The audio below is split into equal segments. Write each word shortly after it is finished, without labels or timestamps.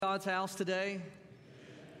God's house today?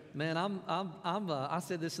 Man, I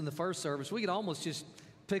said this in the first service. We could almost just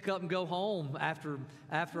pick up and go home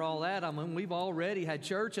after all that. I mean, we've already had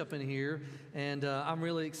church up in here, and I'm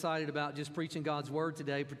really excited about just preaching God's word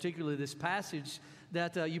today, particularly this passage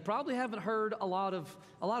that you probably haven't heard a lot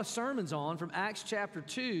of sermons on, from Acts chapter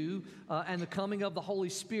 2 and the coming of the Holy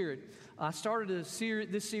Spirit. I started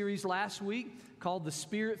this series last week called The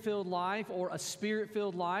Spirit-Filled Life, or A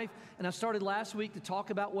Spirit-Filled Life, and I started last week to talk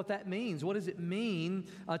about what that means. What does it mean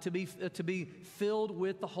to be filled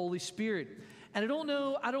with the Holy Spirit? And I don't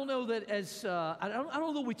know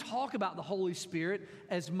that we talk about the Holy Spirit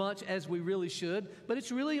as much as we really should, but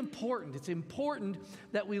it's really important. It's important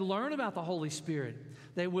that we learn about the Holy Spirit,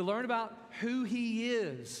 that we learn about who He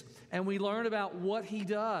is, and we learn about what He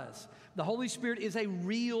does. The Holy Spirit is a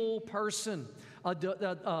real person,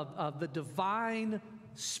 the divine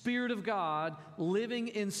Spirit of God living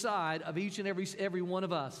inside of each and every one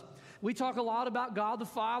of us. We talk a lot about God the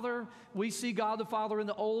Father. We see God the Father in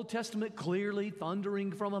the Old Testament clearly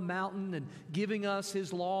thundering from a mountain and giving us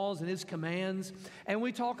His laws and His commands. And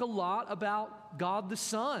we talk a lot about God the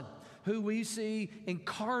Son, who we see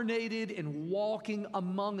incarnated and walking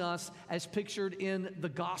among us as pictured in the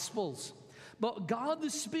Gospels. But God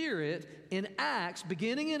the Spirit in Acts,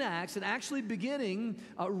 beginning in Acts, and actually beginning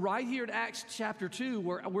right here at Acts chapter 2,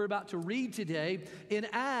 where we're about to read today, in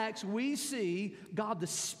Acts we see God the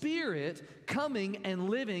Spirit coming and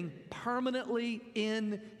living permanently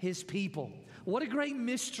in His people. What a great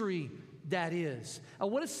mystery that is.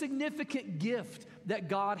 What a significant gift that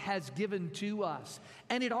God has given to us.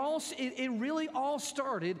 And it really all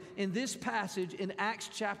started in this passage in Acts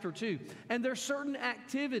chapter 2. And there are certain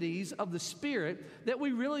activities of the Spirit that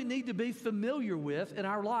we really need to be familiar with in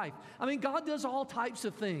our life. I mean, God does all types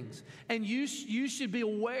of things. And you should be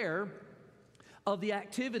aware of the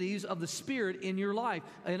activities of the Spirit in your life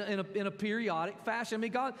in a periodic fashion. I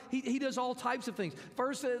mean, God, He does all types of things.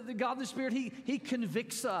 First, God the Spirit, He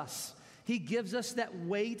convicts us. He gives us that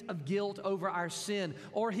weight of guilt over our sin,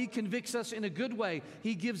 or He convicts us in a good way.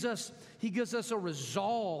 He gives us a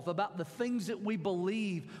resolve about the things that we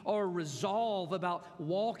believe, or a resolve about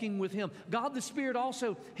walking with Him. God the Spirit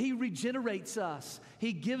also, He regenerates us.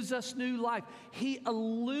 He gives us new life. He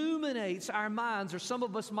illuminates our minds, or some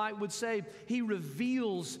of us would say He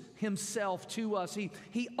reveals Himself to us.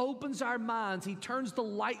 He opens our minds. He turns the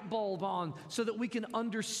light bulb on so that we can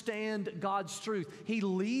understand God's truth. He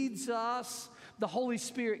leads us. The Holy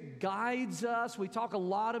Spirit guides us. We talk a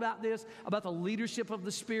lot about this, about the leadership of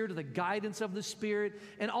the Spirit, or the guidance of the Spirit,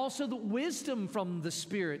 and also the wisdom from the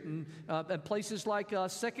Spirit. And places like 2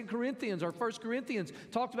 Corinthians or 1 Corinthians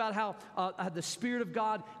talked about how the Spirit of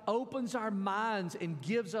God opens our minds and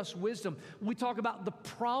gives us wisdom. We talk about the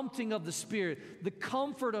prompting of the Spirit, the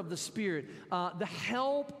comfort of the Spirit, the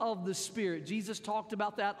help of the Spirit. Jesus talked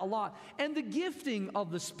about that a lot. And the gifting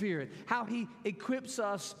of the Spirit, how He equips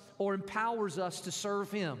us or empowers us to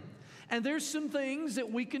serve Him. And there's some things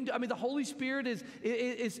that we can do. I mean, the Holy Spirit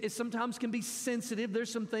is sometimes can be sensitive.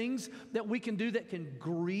 There's some things that we can do that can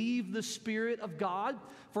grieve the Spirit of God.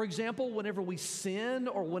 For example, whenever we sin,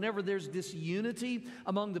 or whenever there's disunity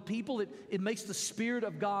among the people, it makes the Spirit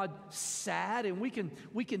of God sad, and we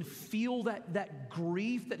can feel that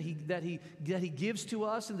grief that He gives to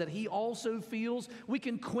us, and that He also feels. We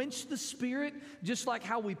can quench the Spirit, just like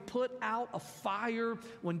how we put out a fire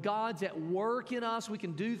when God's at work in us. We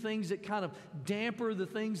can do things that kind of damper the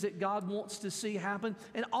things that God wants to see happen.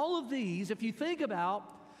 And all of these, if you think about,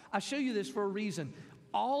 I show you this for a reason.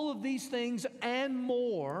 All of these things and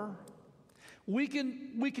more, we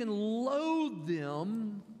can load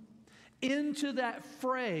them into that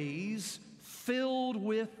phrase, filled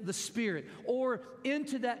with the Spirit, or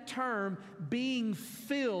into that term, being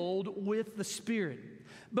filled with the Spirit.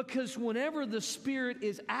 Because whenever the Spirit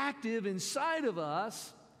is active inside of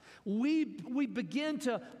us, we begin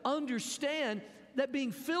to understand that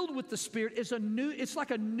being filled with the Spirit is it's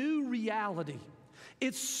like a new reality.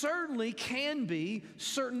 It certainly can be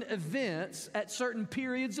certain events at certain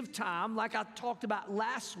periods of time, like I talked about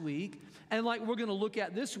last week, and like we're going to look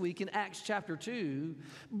at this week in Acts chapter 2.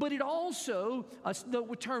 But it also, the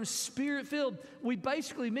term Spirit-filled, we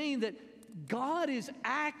basically mean that God is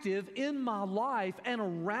active in my life and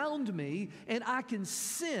around me, and I can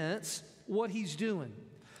sense what He's doing.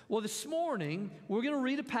 Well, this morning, we're going to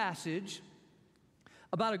read a passage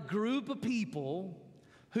about a group of people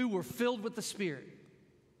who were filled with the Spirit.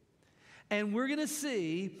 And we're going to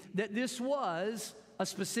see that this was a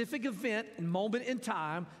specific event and moment in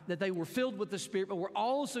time that they were filled with the Spirit, but we're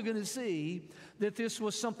also going to see that this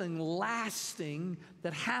was something lasting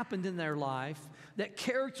that happened in their life that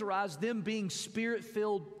characterized them being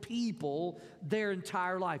Spirit-filled people their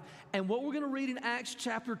entire life. And what we're going to read in Acts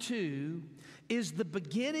chapter 2 is the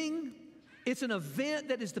beginning. It's an event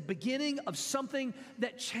that is the beginning of something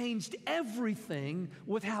that changed everything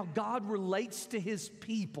with how God relates to His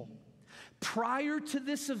people. Prior to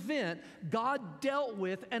this event, God dealt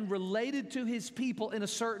with and related to His people in a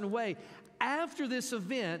certain way. After this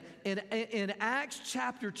event, in Acts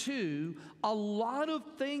chapter 2, a lot of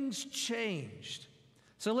things changed.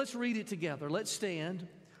 So let's read it together. Let's stand.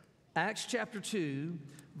 Acts chapter 2,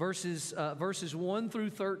 verses 1 through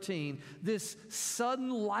 13. This sudden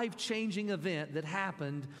life-changing event that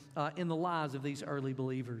happened in the lives of these early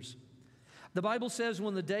believers. The Bible says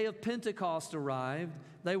when the day of Pentecost arrived,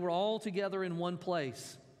 they were all together in one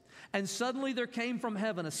place. And suddenly there came from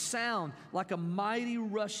heaven a sound like a mighty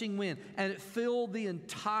rushing wind, and it filled the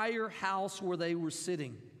entire house where they were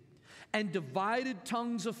sitting. And divided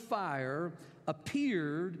tongues of fire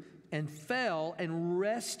appeared and fell and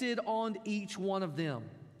rested on each one of them.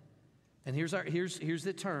 And here's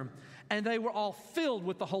the term. And they were all filled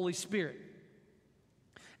with the Holy Spirit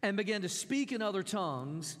and began to speak in other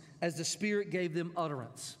tongues as the Spirit gave them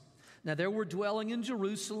utterance. Now there were dwelling in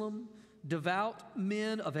Jerusalem devout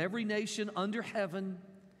men of every nation under heaven.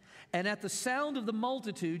 And at the sound of the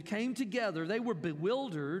multitude came together. They were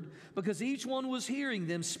bewildered because each one was hearing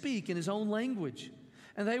them speak in his own language.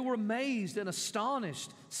 And they were amazed and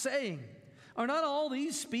astonished, saying, "Are not all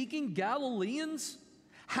these speaking Galileans?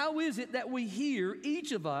 How is it that we hear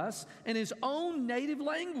each of us in his own native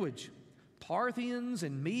language? Parthians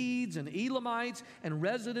and Medes and Elamites and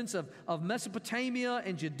residents of Mesopotamia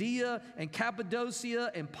and Judea and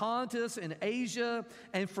Cappadocia and Pontus and Asia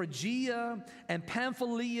and Phrygia and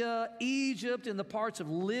Pamphylia, Egypt and the parts of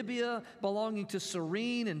Libya belonging to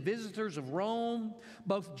Cyrene and visitors of Rome,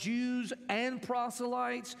 both Jews and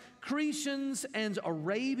proselytes, Cretians and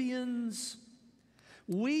Arabians.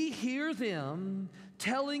 We hear them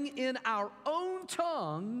telling in our own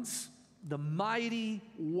tongues the mighty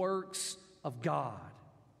works of God."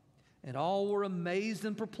 And all were amazed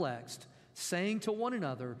and perplexed, saying to one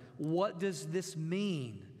another, "What does this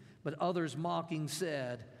mean?" But others mocking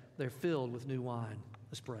said, "They're filled with new wine."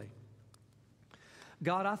 Let's pray.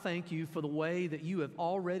 God, I thank you for the way that you have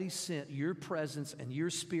already sent your presence and your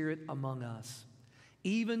Spirit among us.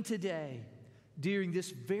 Even today, during this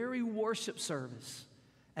very worship service,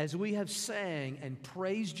 as we have sang and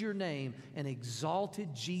praised your name and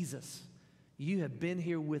exalted Jesus, you have been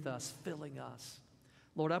here with us, filling us.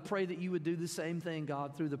 Lord, I pray that you would do the same thing,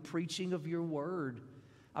 God, through the preaching of your word.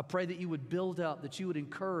 I pray that you would build up, that you would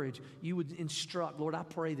encourage, you would instruct. Lord, I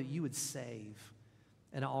pray that you would save.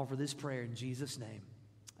 And I offer this prayer in Jesus' name.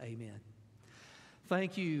 Amen.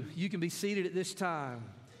 Thank you. You can be seated at this time.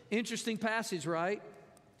 Interesting passage, right?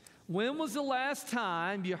 When was the last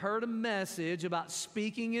time you heard a message about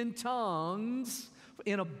speaking in tongues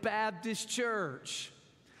in a Baptist church?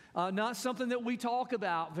 Not something that we talk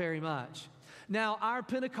about very much. Now, our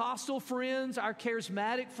Pentecostal friends, our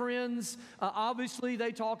charismatic friends, obviously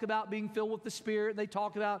they talk about being filled with the Spirit. They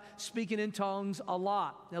talk about speaking in tongues a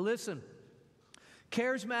lot. Now listen,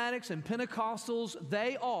 charismatics and Pentecostals,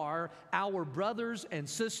 they are our brothers and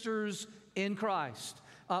sisters in Christ.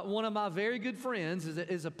 One of my very good friends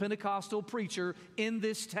is a Pentecostal preacher in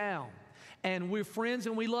this town. And we're friends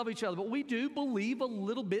and we love each other. But we do believe a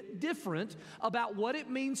little bit different about what it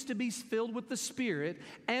means to be filled with the Spirit,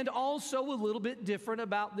 and also a little bit different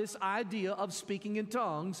about this idea of speaking in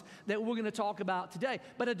tongues that we're going to talk about today.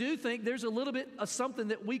 But I do think there's a little bit of something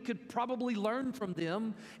that we could probably learn from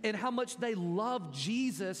them and how much they love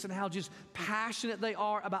Jesus and how just passionate they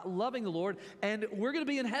are about loving the Lord. And we're going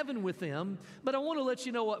to be in heaven with them. But I want to let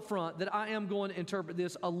you know up front that I am going to interpret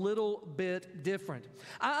this a little bit different.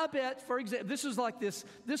 I bet, for example, this was like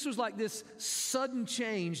this sudden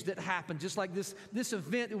change that happened, just like this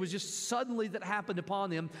event. It was just suddenly that happened upon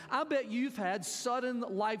them. I bet you've had sudden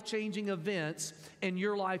life-changing events in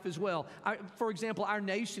your life as well. For example, our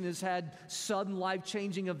nation has had sudden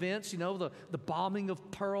life-changing events. You know, the bombing of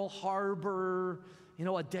Pearl Harbor. You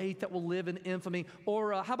know, a date that will live in infamy.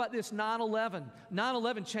 Or how about this, 9/11?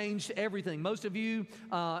 9/11 changed everything. Most of you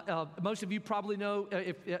probably know,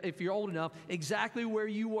 if you're old enough, exactly where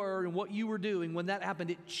you were and what you were doing when that happened.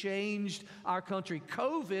 It changed our country.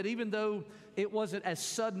 COVID, even though it wasn't as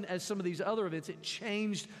sudden as some of these other events, it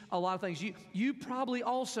changed a lot of things. You probably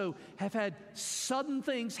also have had sudden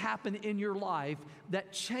things happen in your life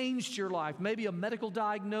that changed your life. Maybe a medical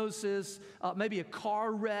diagnosis, maybe a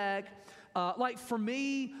car wreck. Like for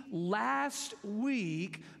me, last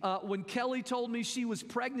week, when Kelly told me she was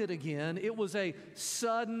pregnant again, it was a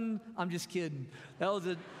sudden, I'm just kidding.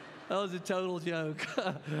 That was a total joke.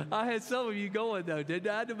 I had some of you going though, didn't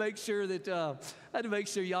I? I had to make sure that y'all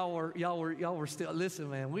were still. Listen,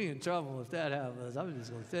 man, we in trouble if that happens. I'm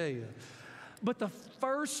just going to tell you. But the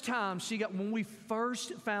first time when we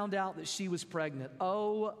first found out that she was pregnant,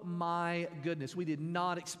 oh my goodness, we did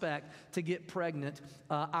not expect to get pregnant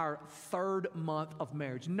our 3rd month of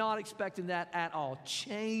marriage. Not expecting that at all.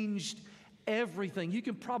 Changed everything. You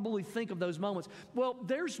can probably think of those moments. Well,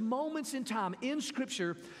 there's moments in time in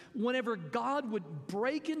Scripture whenever God would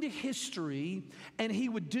break into history and He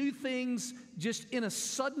would do things just in a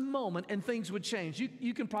sudden moment and things would change.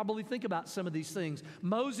 You can probably think about some of these things.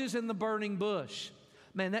 Moses in the burning bush.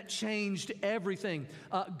 Man, that changed everything.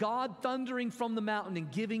 God thundering from the mountain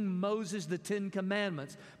and giving Moses the 10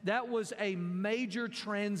 Commandments. That was a major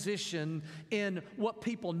transition in what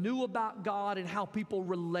people knew about God and how people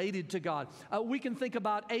related to God. We can think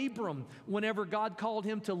about Abram whenever God called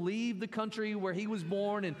him to leave the country where he was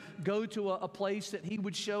born and go to a place that He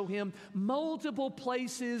would show him. Multiple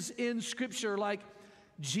places in Scripture like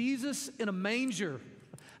Jesus in a manger.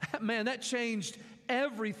 Man, that changed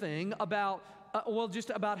everything about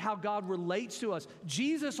just about how God relates to us.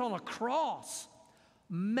 Jesus on a cross,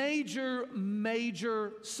 major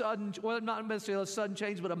sudden, well, not necessarily a sudden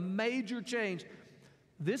change, but a major change.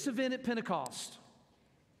 This event at Pentecost,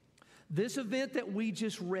 this event that we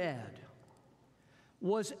just read,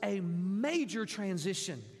 was a major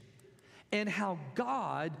transition in how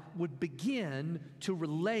God would begin to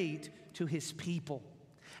relate to His people.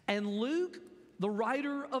 And Luke, the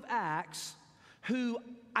writer of Acts, who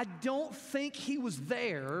I don't think he was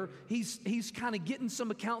there. He's kind of getting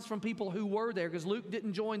some accounts from people who were there because Luke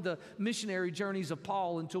didn't join the missionary journeys of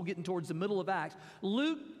Paul until getting towards the middle of Acts.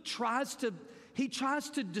 Luke tries to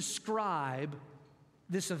describe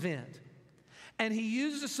this event. And he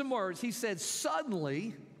uses some words. He said,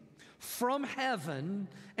 suddenly from heaven,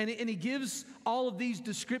 and he gives all of these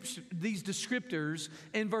descriptors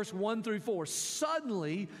in verse 1 through 4.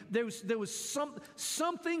 Suddenly, there was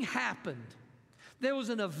something happened. There was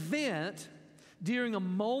an event during a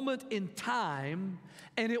moment in time,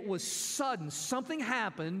 and it was sudden. Something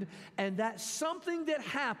happened, and that something that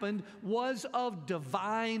happened was of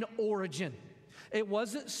divine origin. It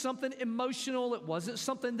wasn't something emotional. It wasn't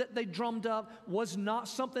something that they drummed up. Was not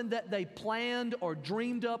something that they planned or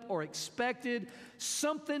dreamed up or expected.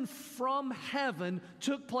 Something from heaven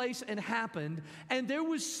took place and happened, and there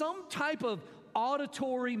was some type of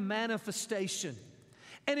auditory manifestation.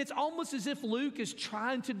 And it's almost as if Luke is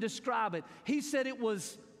trying to describe it. He said it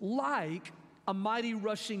was like a mighty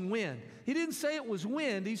rushing wind. He didn't say it was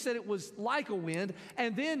wind. He said it was like a wind.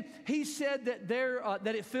 And then he said that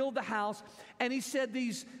that it filled the house. And he said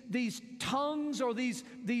these tongues or these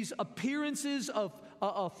appearances of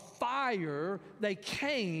fire, they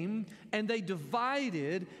came and they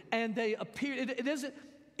divided and they appeared. It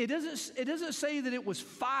doesn't say that it was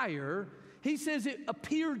fire. He says it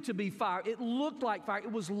appeared to be fire. It looked like fire.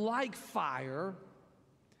 It was like fire.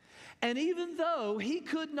 And even though he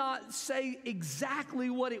could not say exactly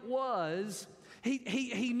what it was,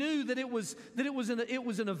 he knew that it was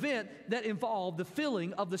an event that involved the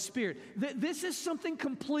filling of the Spirit. This is something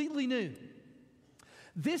completely new.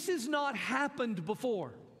 This has not happened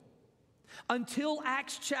before until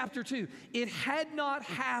Acts chapter 2. It had not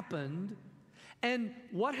happened. And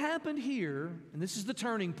what happened here, and this is the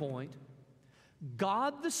turning point,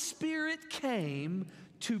 God the Spirit came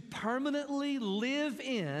to permanently live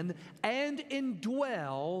in and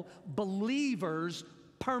indwell believers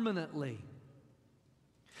permanently.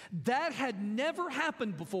 That had never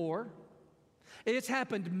happened before. It's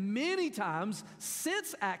happened many times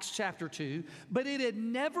since Acts chapter 2, but it had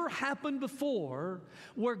never happened before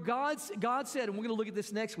where God said, and we're going to look at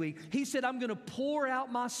this next week, He said, I'm going to pour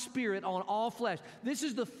out my Spirit on all flesh. This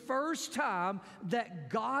is the first time that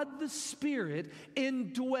God the Spirit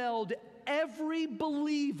indwelled every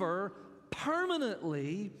believer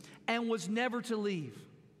permanently and was never to leave.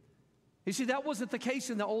 You see, that wasn't the case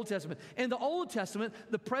in the Old Testament. In the Old Testament,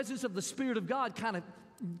 the presence of the Spirit of God kind of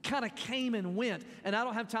came and went. And I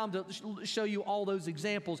don't have time to show you all those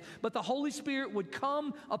examples. But the Holy Spirit would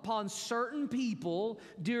come upon certain people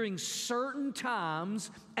during certain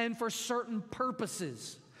times and for certain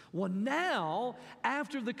purposes. Well, now,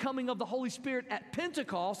 after the coming of the Holy Spirit at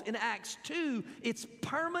Pentecost in Acts 2, it's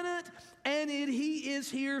permanent and He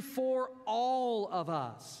is here for all of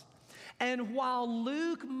us. And while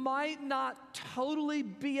Luke might not totally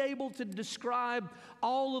be able to describe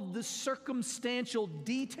all of the circumstantial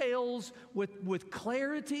details with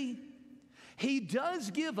clarity, he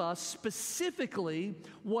does give us specifically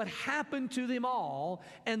what happened to them all.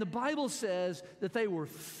 And the Bible says that they were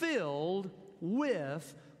filled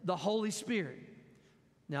with the Holy Spirit.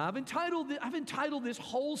 Now, I've entitled this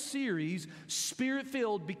whole series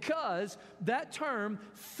Spirit-filled because that term,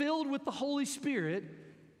 filled with the Holy Spirit,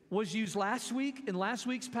 was used last week in last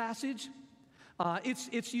week's passage.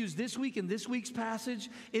 It's used this week in this week's passage.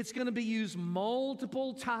 It's going to be used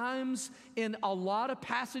multiple times in a lot of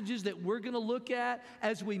passages that we're going to look at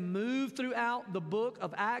as we move throughout the book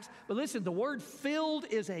of Acts. But listen, the word filled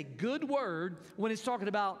is a good word when it's talking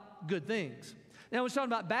about good things. Now, when it's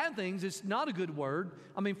talking about bad things, it's not a good word.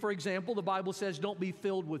 I mean, for example, the Bible says don't be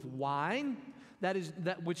filled with wine. That is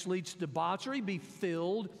that which leads to debauchery. Be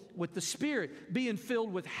filled with the Spirit. Being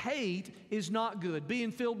filled with hate is not good.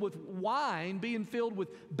 Being filled with wine, being filled with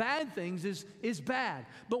bad things is bad.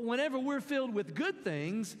 But whenever we're filled with good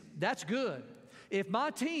things, that's good. If my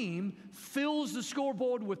team fills the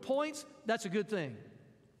scoreboard with points, that's a good thing.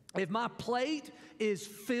 If my plate is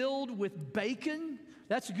filled with bacon,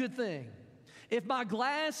 that's a good thing. If my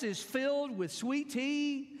glass is filled with sweet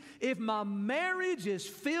tea, if my marriage is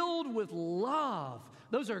filled with love,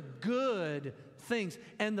 those are good things.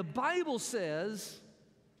 And the Bible says,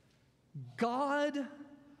 God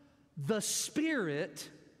the Spirit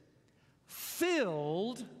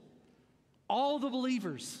filled all the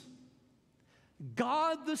believers.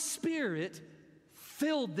 God the Spirit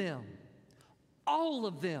filled them. All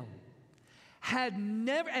of them had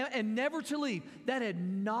never, and never to leave. That had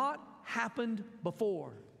not happened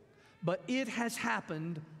before, but it has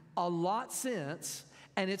happened a lot since,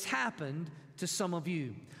 and it's happened to some of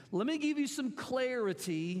you. Let me give you some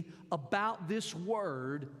clarity about this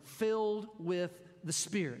word, filled with the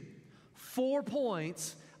Spirit. 4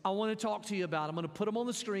 points I want to talk to you about. I'm going to put them on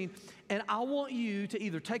the screen, and I want you to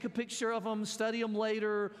either take a picture of them, study them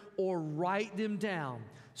later, or write them down.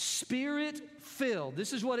 Spirit-filled.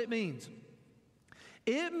 This is what it means.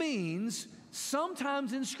 It means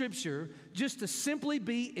sometimes in Scripture just to simply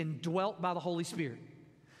be indwelt by the Holy Spirit.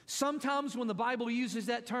 Sometimes when the Bible uses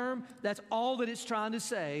that term, that's all that it's trying to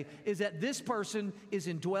say, is that this person is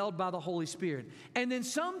indwelled by the Holy Spirit. And then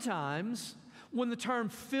sometimes when the term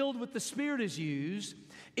filled with the Spirit is used,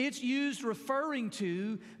 it's used referring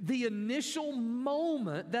to the initial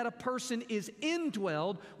moment that a person is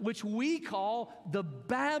indwelled, which we call the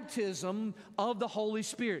baptism of the Holy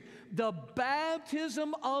Spirit. The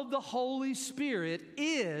baptism of the Holy Spirit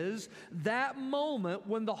is that moment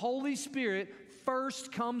when the Holy Spirit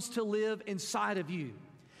first comes to live inside of you.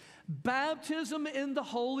 Baptism in the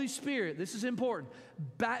Holy Spirit, this is important.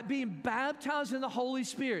 Being baptized in the Holy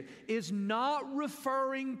Spirit is not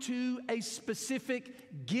referring to a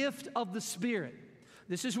specific gift of the Spirit.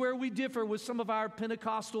 This is where we differ with some of our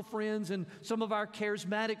Pentecostal friends and some of our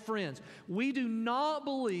charismatic friends. We do not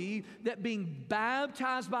believe that being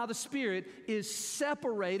baptized by the Spirit is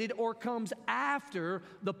separated or comes after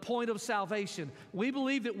the point of salvation. We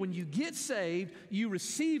believe that when you get saved, you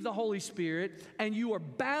receive the Holy Spirit and you are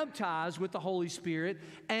baptized with the Holy Spirit,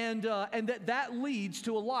 and that leads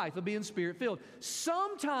to a life of being Spirit-filled.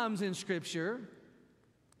 Sometimes in Scripture,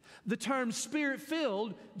 the term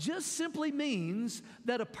Spirit-filled just simply means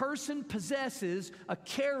that a person possesses a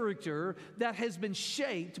character that has been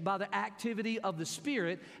shaped by the activity of the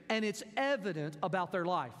Spirit, and it's evident about their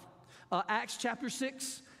life. Acts chapter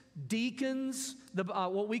 6, deacons,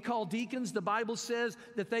 what we call deacons, the Bible says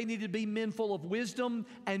that they need to be men full of wisdom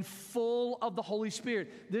and full of the Holy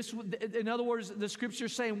Spirit. In other words, the Scripture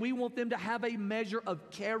is saying we want them to have a measure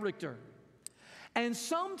of character. And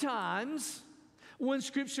sometimes when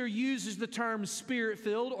Scripture uses the term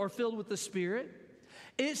Spirit-filled or filled with the Spirit,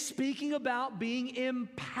 it's speaking about being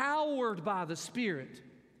empowered by the Spirit,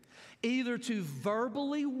 either to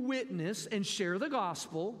verbally witness and share the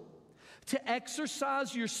gospel, to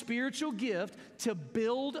exercise your spiritual gift to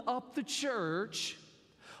build up the church,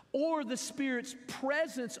 or the Spirit's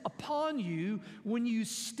presence upon you when you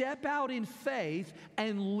step out in faith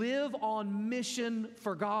and live on mission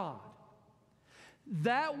for God.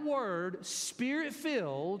 That word,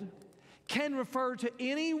 Spirit-filled, can refer to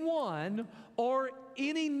anyone or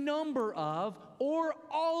any number of or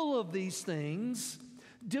all of these things,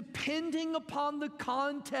 depending upon the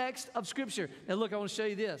context of Scripture. Now look, I want to show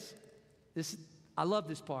you this. I love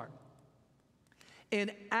this part.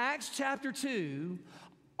 In Acts chapter 2,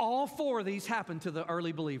 all 4 of these happened to the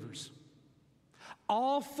early believers.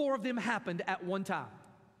 All 4 of them happened at one time.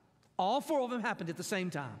 All 4 of them happened at the same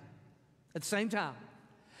time. At the same time.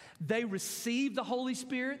 They received the Holy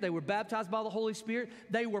Spirit. They were baptized by the Holy Spirit.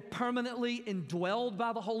 They were permanently indwelled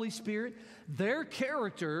by the Holy Spirit. Their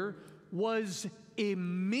character was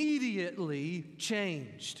immediately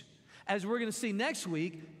changed. as we're going to see next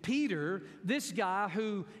week, Peter, this guy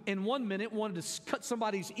who in one minute wanted to cut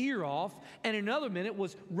somebody's ear off and in another minute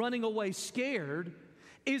was running away scared,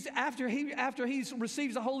 is after he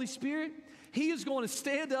receives the Holy Spirit, he is going to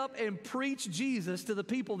stand up and preach Jesus to the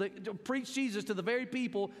people preach Jesus to the very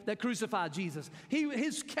people that crucified Jesus.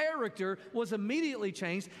 His character was immediately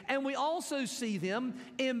changed, and we also see them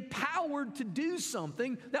empowered to do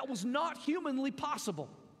something that was not humanly possible.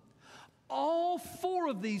 All four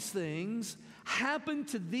of these things happened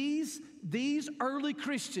to these early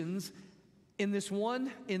Christians in this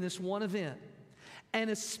one event. And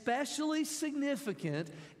especially significant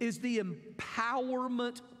is the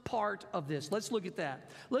empowerment part of this. Let's look at that.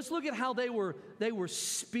 Let's look at how they were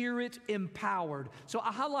spirit empowered. So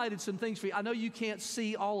I highlighted some things for you. I know you can't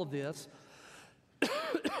see all of this.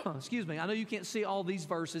 Excuse me. I know you can't see all these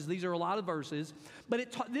verses. These are a lot of verses.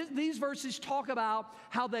 But these verses talk about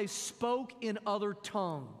how they spoke in other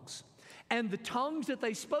tongues. And the tongues that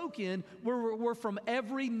they spoke in were from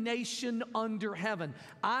every nation under heaven.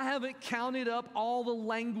 I haven't counted up all the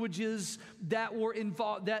languages that were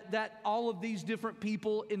involved, that all of these different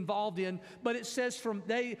people involved in, but it says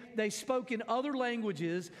they spoke in other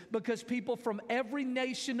languages because people from every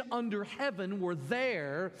nation under heaven were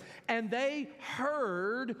there, and they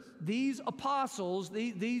heard these apostles,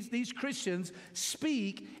 these Christians,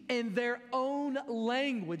 speak in their own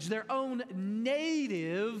language, their own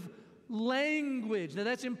native language. Now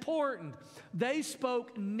that's important. They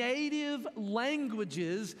spoke native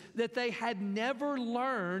languages that they had never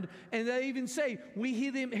learned, and they even say, we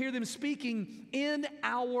hear them speaking in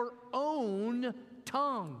our own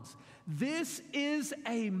tongues. This is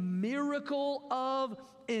a miracle of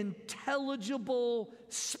intelligible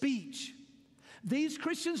speech. These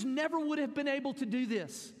Christians never would have been able to do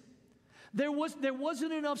this. There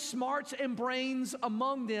wasn't enough smarts and brains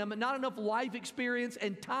among them, and not enough life experience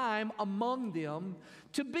and time among them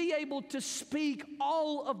to be able to speak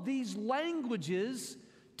all of these languages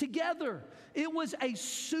together. It was a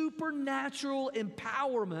supernatural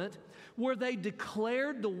empowerment where they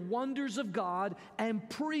declared the wonders of God and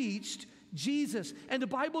preached Jesus. And the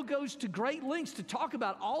Bible goes to great lengths to talk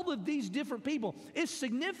about all of these different people. It's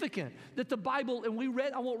significant that the Bible, and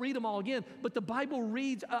I won't read them all again, but the Bible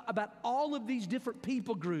reads about all of these different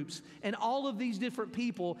people groups and all of these different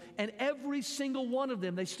people, and every single one of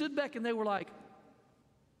them, they stood back and they were like,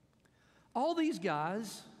 all these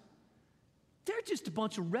guys, they're just a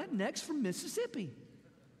bunch of rednecks from Mississippi.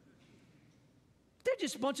 They're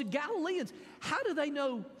just a bunch of Galileans. How do they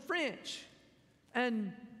know French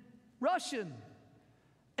and Russian?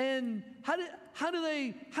 And how do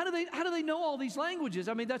they know all these languages?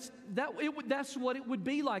 I mean, that's what it would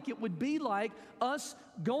be like. It would be like us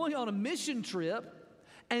going on a mission trip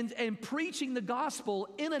and preaching the gospel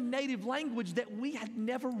in a native language that we had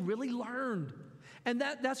never really learned. And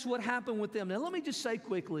that's what happened with them. Now, let me just say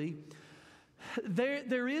quickly,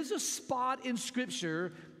 there is a spot in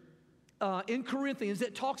Scripture in Corinthians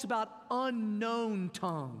that talks about unknown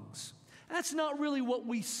tongues. That's not really what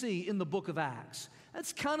we see in the book of Acts.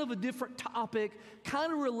 That's kind of a different topic,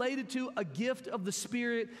 kind of related to a gift of the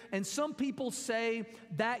Spirit. And some people say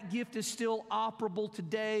that gift is still operable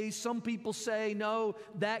today. Some people say, no,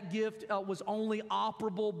 that gift was only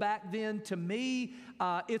operable back then. To me,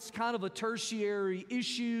 it's kind of a tertiary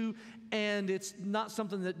issue, and it's not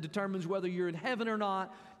something that determines whether you're in heaven or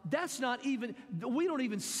not. We don't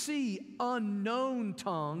even see unknown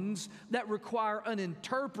tongues that require an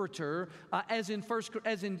interpreter, as in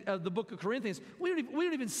the book of Corinthians. We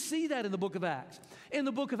don't even see that in the book of Acts. In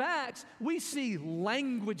the book of Acts, we see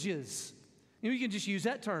languages. You can just use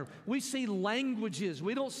that term. We see languages.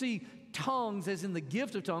 We don't see tongues as in the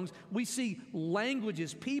gift of tongues. We see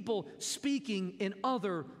languages, people speaking in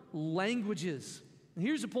other languages. And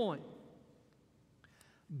here's the point.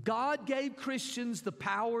 God gave Christians the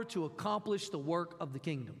power to accomplish the work of the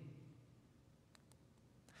kingdom.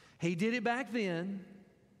 He did it back then,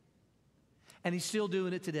 and He's still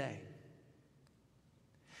doing it today.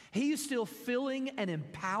 He is still filling and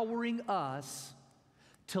empowering us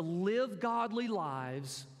to live godly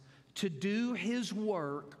lives, to do His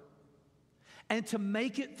work, and to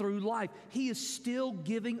make it through life. He is still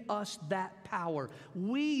giving us that power.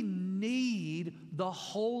 We need the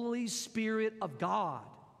Holy Spirit of God.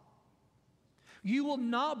 You will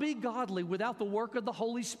not be godly without the work of the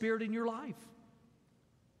Holy Spirit in your life.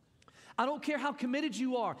 I don't care how committed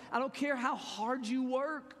you are. I don't care how hard you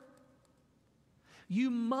work. You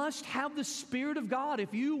must have the Spirit of God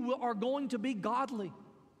if you are going to be godly.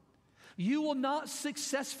 You will not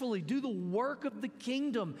successfully do the work of the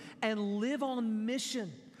kingdom and live on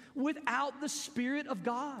mission without the Spirit of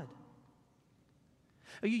God.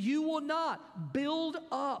 You will not build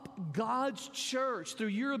up God's church through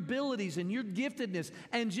your abilities and your giftedness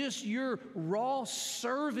and just your raw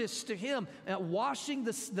service to Him, washing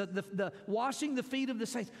washing the feet of the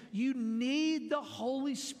saints. You need the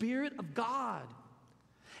Holy Spirit of God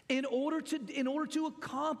in order to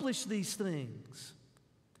accomplish these things.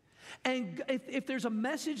 And if there's a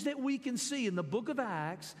message that we can see in the book of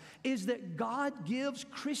Acts, is that God gives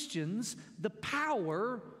Christians the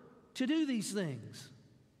power to do these things.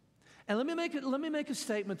 And let me make a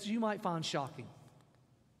statement that you might find shocking.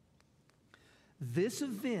 This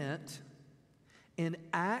event in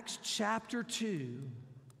Acts chapter 2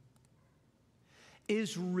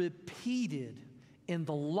 is repeated in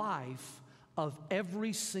the life of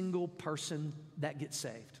every single person that gets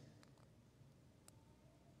saved.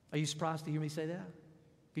 Are you surprised to hear me say that?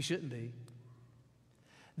 You shouldn't be.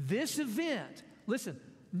 This event, listen,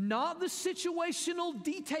 not the situational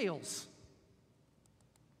details.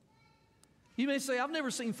 You may say, I've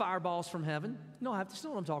never seen fireballs from heaven. No, that's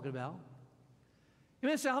not what I'm talking about. You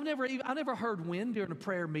may say, I've never heard wind during a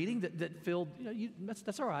prayer meeting that filled,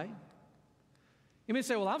 that's all right. You may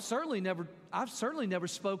say, well, I've certainly never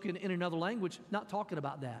spoken in another language. Not talking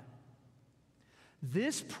about that.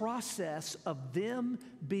 This process of them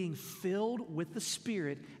being filled with the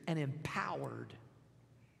Spirit and empowered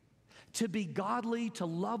to be godly, to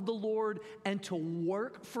love the Lord, and to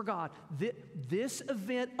work for God. This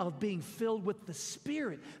event of being filled with the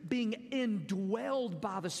Spirit, being indwelled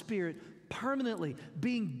by the Spirit permanently,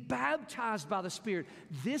 being baptized by the Spirit,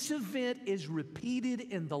 this event is repeated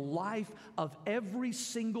in the life of every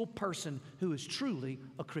single person who is truly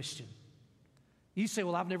a Christian. You say,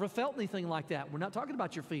 well, I've never felt anything like that. We're not talking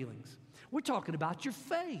about your feelings. We're talking about your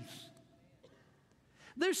faith.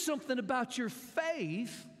 There's something about your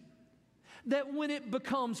faith that when it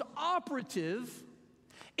becomes operative,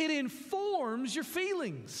 it informs your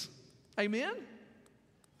feelings. Amen?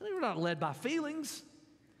 We're not led by feelings.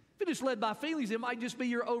 If it is led by feelings, it might just be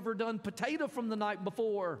your overdone potato from the night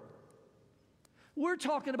before. We're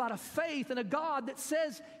talking about a faith and a God that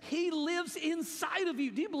says He lives inside of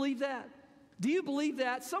you. Do you believe that? Do you believe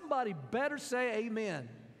that? Somebody better say amen.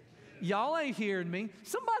 Y'all ain't hearing me.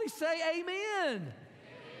 Somebody say amen.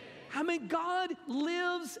 I mean, God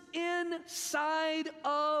lives inside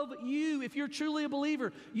of you. If you're truly a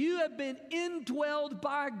believer, you have been indwelled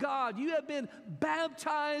by God. You have been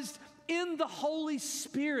baptized in the Holy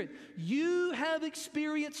Spirit. You have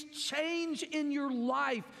experienced change in your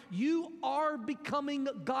life. You are becoming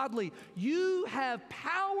godly. You have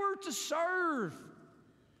power to serve.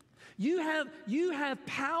 You have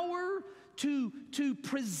power to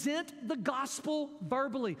present the gospel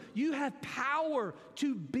verbally. You have power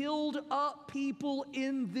to build up people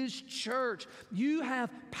in this church. You have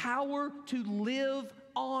power to live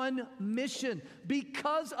on mission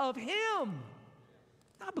because of Him,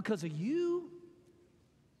 not because of you.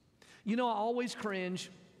 You know, I always cringe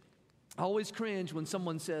when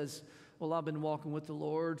someone says, well, I've been walking with the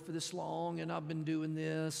Lord for this long, and I've been doing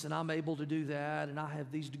this, and I'm able to do that, and I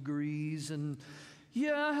have these degrees, and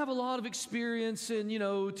yeah, I have a lot of experience in,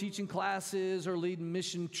 teaching classes or leading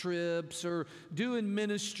mission trips or doing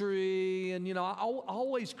ministry, and, I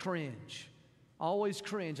always cringe. I always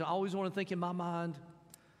want to think in my mind,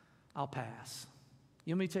 I'll pass.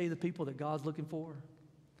 You want me to tell you the people that God's looking for?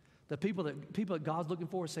 The people that God's looking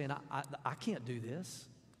for are saying, I can't do this.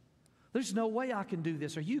 There's no way I can do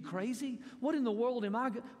this. Are you crazy? What in the world am I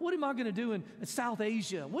going to do in South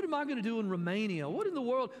Asia? What am I going to do in Romania? What in the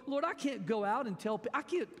world? Lord, I can't go out and tell people. I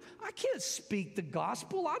can't speak the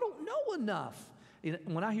gospel. I don't know enough.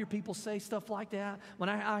 When I hear people say stuff like that, when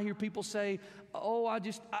I hear people say, oh, I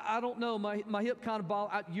don't know, my hip kind of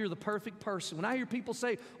ball, you're the perfect person. When I hear people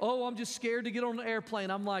say, oh, I'm just scared to get on an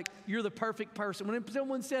airplane, I'm like, you're the perfect person. When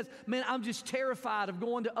someone says, man, I'm just terrified of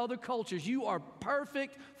going to other cultures, you are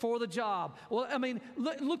perfect for the job. Well, I mean,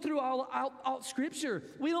 look through all Scripture.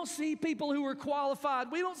 We don't see people who are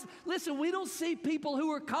qualified. We don't see people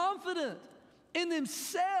who are confident in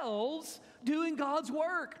themselves doing God's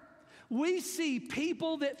work. We see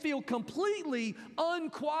people that feel completely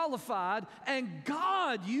unqualified and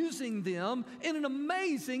God using them in an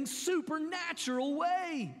amazing supernatural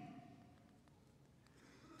way.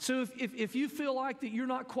 So if you feel like that you're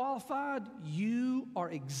not qualified, you are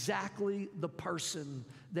exactly the person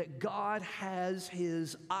that God has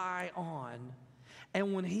His eye on.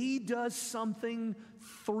 And when He does something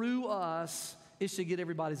through us, it's to get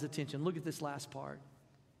everybody's attention. Look at this last part.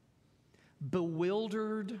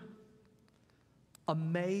 Bewildered,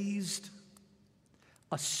 amazed,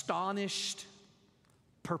 astonished,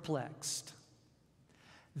 perplexed.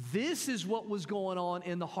 This is what was going on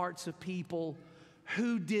in the hearts of people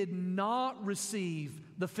who did not receive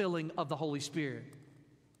the filling of the Holy Spirit.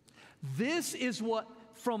 This is what,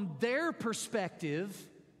 from their perspective,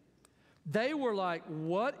 they were like,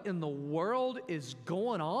 what in the world is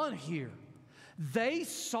going on here? They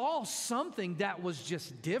saw something that was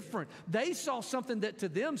just different. They saw something that to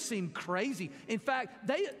them seemed crazy. In fact,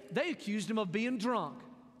 they accused him of being drunk.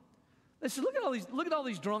 They said, look at all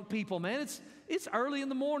these drunk people, man. It's early in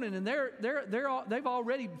the morning, and they've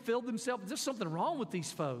already filled themselves. There's something wrong with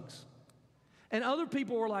these folks. And other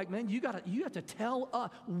people were like, man, you have to tell us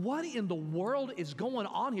what in the world is going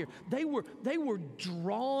on here. They were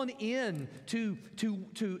drawn in to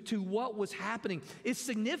what was happening. It's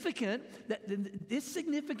significant that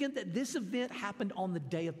this event happened on the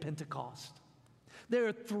day of Pentecost. There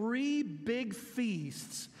are 3 big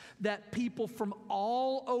feasts that people from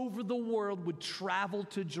all over the world would travel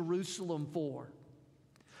to Jerusalem for.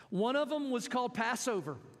 One of them was called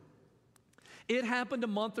Passover. It happened a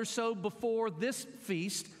month or so before this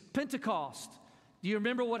feast, Pentecost. Do you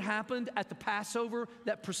remember what happened at the Passover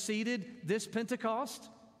that preceded this Pentecost?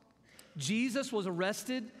 Jesus was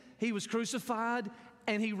arrested, he was crucified,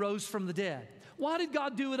 and he rose from the dead. Why did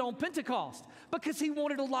God do it on Pentecost? Because he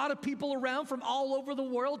wanted a lot of people around from all over the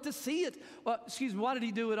world to see it. Why did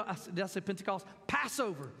he do it? Did I say Pentecost?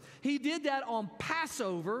 Passover. He did that on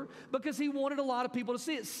Passover because he wanted a lot of people to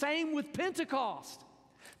see it. Same with Pentecost.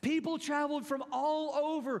 People traveled from all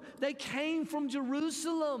over. They came from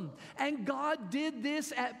Jerusalem. And God did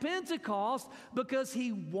this at Pentecost because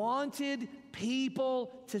he wanted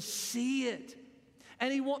people to see it.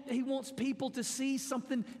 And he wants people to see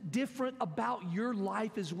something different about your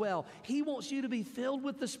life as well. He wants you to be filled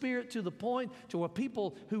with the Spirit to the point to where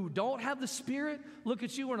people who don't have the Spirit look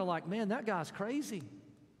at you and are like, man, that guy's crazy.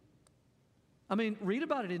 I mean, read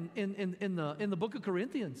about it in the book of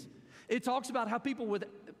Corinthians. It talks about how people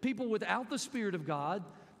without the Spirit of God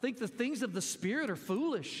think the things of the Spirit are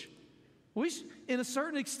foolish. In a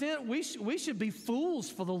certain extent, we should be fools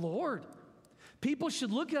for the Lord. People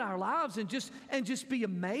should look at our lives and just be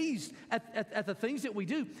amazed at the things that we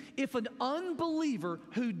do. If an unbeliever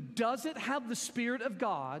who doesn't have the Spirit of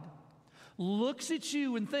God looks at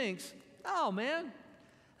you and thinks, oh man,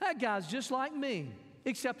 that guy's just like me,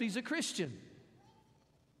 except he's a Christian.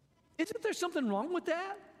 Isn't there something wrong with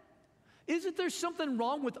that? Isn't there something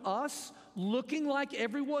wrong with us looking like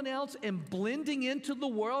everyone else and blending into the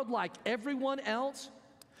world like everyone else?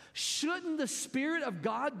 Shouldn't the Spirit of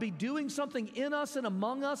God be doing something in us and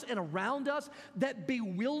among us and around us that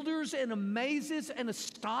bewilders and amazes and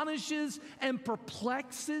astonishes and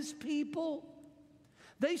perplexes people?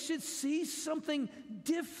 They should see something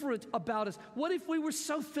different about us. What if we were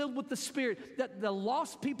so filled with the Spirit that the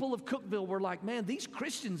lost people of Cookeville were like, man, these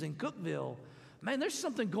Christians in Cookeville, man, there's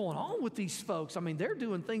something going on with these folks. I mean, they're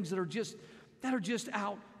doing things that are just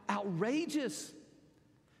outrageous.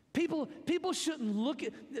 People shouldn't look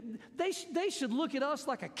at, they should look at us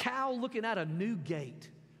like a cow looking at a new gate.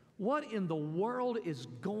 What in the world is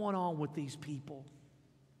going on with these people?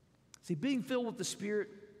 See, being filled with the Spirit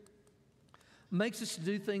makes us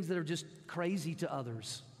do things that are just crazy to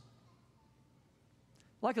others.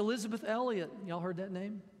 Like Elisabeth Elliot. Y'all heard that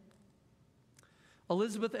name?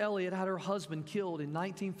 Elisabeth Elliot had her husband killed in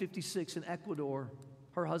 1956 in Ecuador.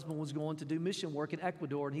 Her husband was going to do mission work in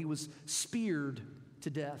Ecuador, and he was speared to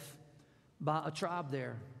death by a tribe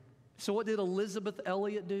there. So what did Elisabeth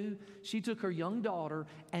Elliot do? She took her young daughter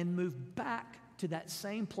and moved back to that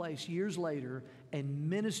same place years later and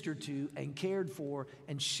ministered to and cared for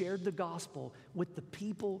and shared the gospel with the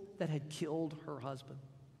people that had killed her husband.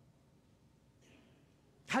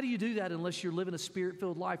 How do you do that unless you're living a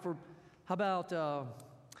Spirit-filled life? Or how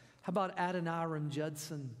about Adoniram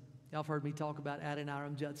Judson? Y'all have heard me talk about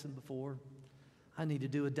Adoniram Judson before. I need to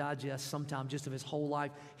do a digest sometime just of his whole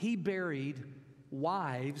life. He buried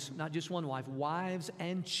wives, not just one wife, wives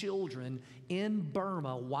and children in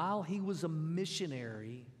Burma while he was a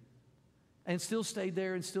missionary, and still stayed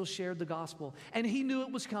there and still shared the gospel. And he knew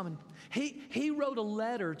it was coming. He wrote a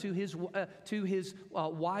letter to his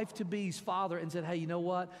wife-to-be's father and said, hey, you know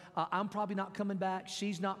what? I'm probably not coming back.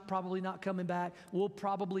 She's probably not coming back. We'll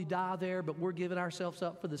probably die there, but we're giving ourselves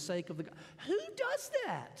up for the sake of the God. Who does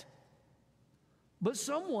that? But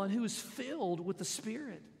someone who is filled with the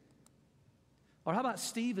Spirit. Or how about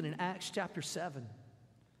Stephen in Acts chapter 7?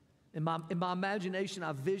 In my imagination,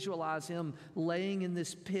 I visualize him laying in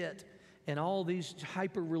this pit and all these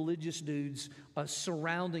hyper-religious dudes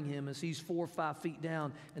surrounding him as he's 4 or 5 feet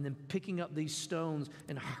down, and then picking up these stones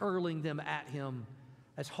and hurling them at him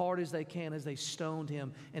as hard as they can as they stoned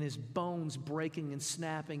him, and his bones breaking and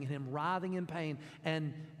snapping, and him writhing in pain.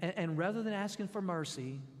 And rather than asking for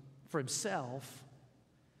mercy for himself,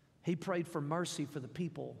 He prayed for mercy for the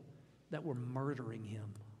people that were murdering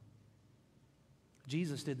him.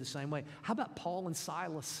 Jesus did the same way. How about Paul and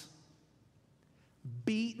Silas?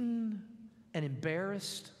 Beaten and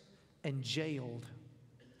embarrassed and jailed.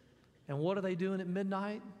 And what are they doing at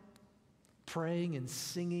midnight? Praying and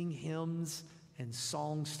singing hymns and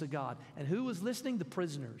songs to God. And who was listening? The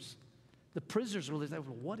prisoners. The prisoners were listening.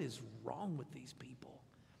 What is wrong with these people?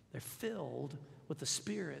 They're filled with the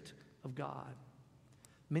Spirit of God.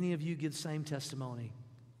 Many of you give the same testimony,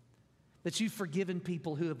 that you've forgiven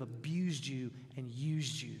people who have abused you and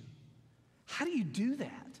used you. How do you do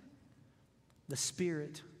that? The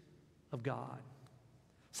Spirit of God.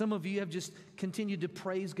 Some of you have just continued to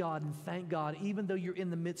praise God and thank God, even though you're in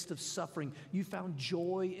the midst of suffering. You found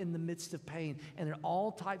joy in the midst of pain. And in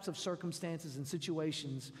all types of circumstances and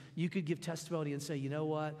situations, you could give testimony and say, you know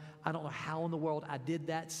what? I don't know how in the world I did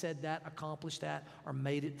that, said that, accomplished that, or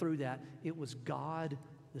made it through that. It was God,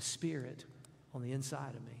 the Spirit, on the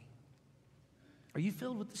inside of me. Are you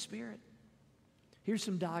filled with the Spirit? Here's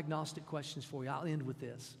some diagnostic questions for you. I'll end with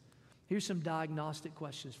this. Here's some diagnostic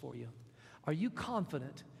questions for you. Are you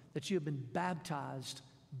confident that you have been baptized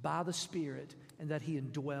by the Spirit and that He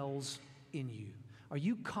indwells in you? Are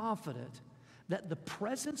you confident that the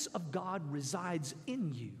presence of God resides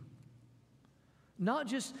in you? Not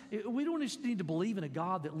just, we don't just need to believe in a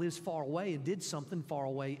God that lives far away and did something far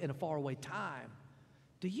away in a far away time.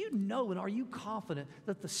 Do you know and are you confident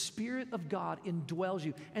that the Spirit of God indwells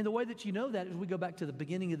you? And the way that you know that, as we go back to the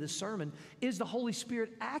beginning of this sermon, is the Holy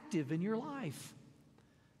Spirit active in your life?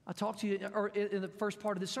 I talked to you in the first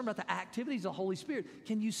part of this sermon about the activities of the Holy Spirit.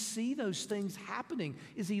 Can you see those things happening?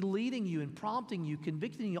 Is He leading you and prompting you,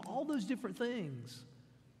 convicting you, all those different things?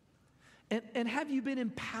 And have you been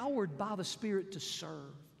empowered by the Spirit to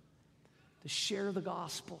serve, to share the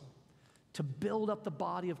gospel, to build up the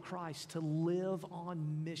body of Christ, to live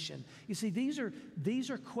on mission? You see, these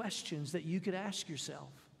are questions that you could ask yourself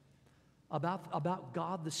about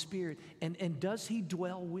God the Spirit, and does He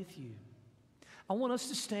dwell with you? I want us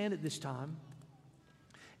to stand at this time,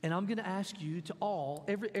 and I'm going to ask you to all,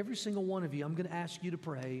 every single one of you, I'm going to ask you to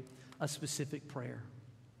pray a specific prayer.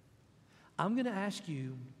 I'm going to ask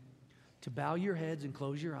you to bow your heads and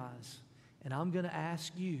close your eyes, and I'm going to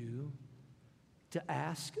ask you to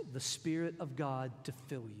ask the Spirit of God to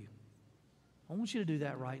fill you. I want you to do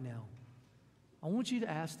that right now. I want you to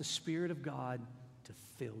ask the Spirit of God to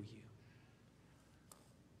fill you.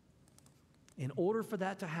 In order for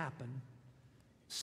that to happen,